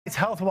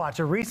Health Watch,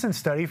 a recent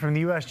study from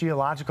the U.S.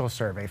 Geological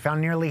Survey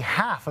found nearly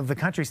half of the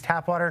country's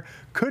tap water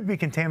could be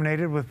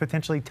contaminated with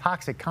potentially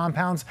toxic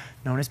compounds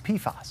known as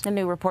PFAS. The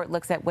new report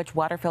looks at which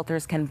water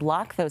filters can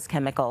block those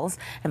chemicals.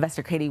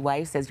 Investor Katie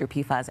Weiss is your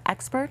PFAS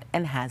expert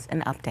and has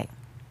an update.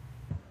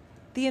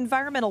 The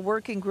Environmental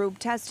Working Group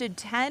tested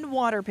 10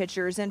 water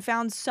pitchers and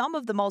found some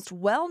of the most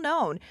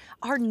well-known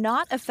are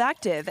not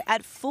effective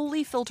at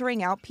fully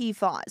filtering out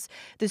PFAS,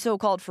 the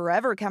so-called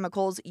forever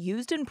chemicals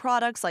used in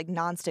products like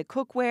nonstick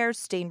cookware,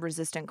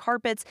 stain-resistant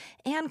carpets,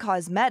 and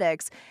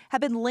cosmetics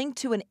have been linked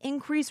to an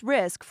increased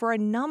risk for a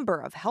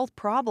number of health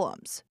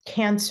problems.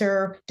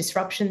 Cancer,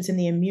 disruptions in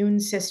the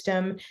immune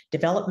system,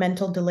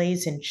 developmental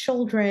delays in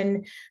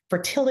children,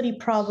 fertility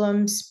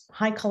problems,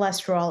 high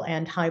cholesterol,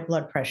 and high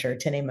blood pressure,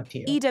 to name a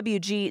few.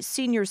 EWG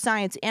senior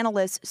science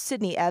analyst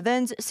Sydney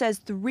Evans says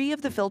 3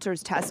 of the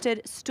filters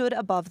tested stood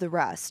above the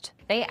rest.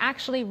 They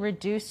actually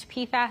reduced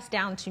PFAS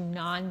down to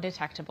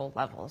non-detectable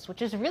levels,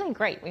 which is really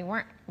great. We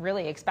weren't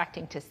really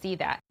expecting to see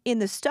that. In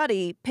the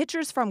study,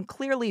 pitchers from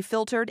clearly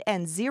filtered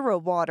and zero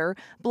water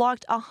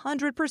blocked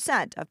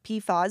 100% of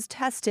PFAS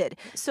tested.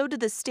 So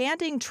did the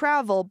standing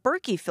travel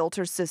Berkey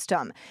filter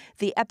system.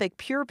 The Epic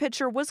Pure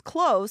pitcher was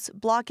close,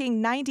 blocking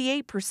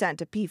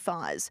 98% of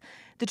PFAS.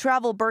 The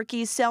travel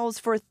Berkey sells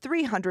for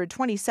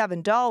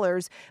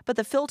 $327, but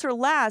the filter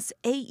lasts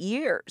 8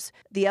 years.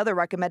 The other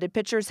recommended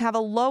pitchers have a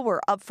lower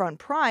upfront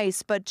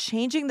price, but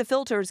changing the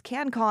filters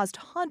can cost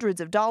hundreds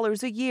of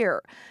dollars a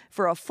year.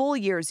 For a full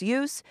year's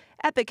use,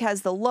 Epic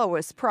has the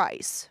lowest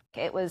price.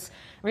 It was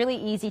really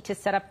easy to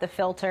set up the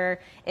filter.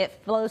 It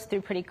flows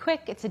through pretty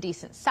quick. It's a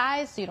decent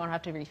size, so you don't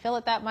have to refill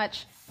it that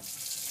much.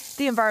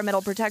 The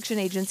Environmental Protection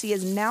Agency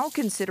is now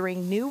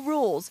considering new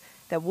rules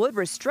that would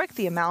restrict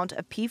the amount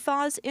of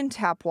PFAS in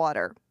tap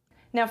water.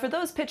 Now, for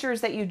those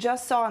pitchers that you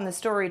just saw in the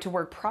story to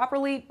work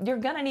properly, you're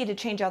going to need to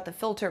change out the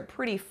filter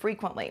pretty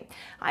frequently.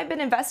 I've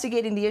been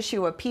investigating the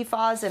issue of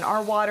PFAS in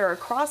our water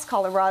across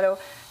Colorado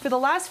for the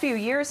last few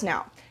years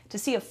now. To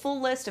see a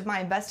full list of my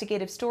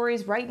investigative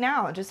stories right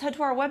now, just head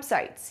to our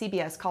website,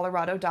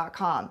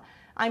 cbscolorado.com.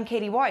 I'm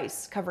Katie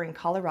Weiss, covering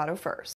Colorado First.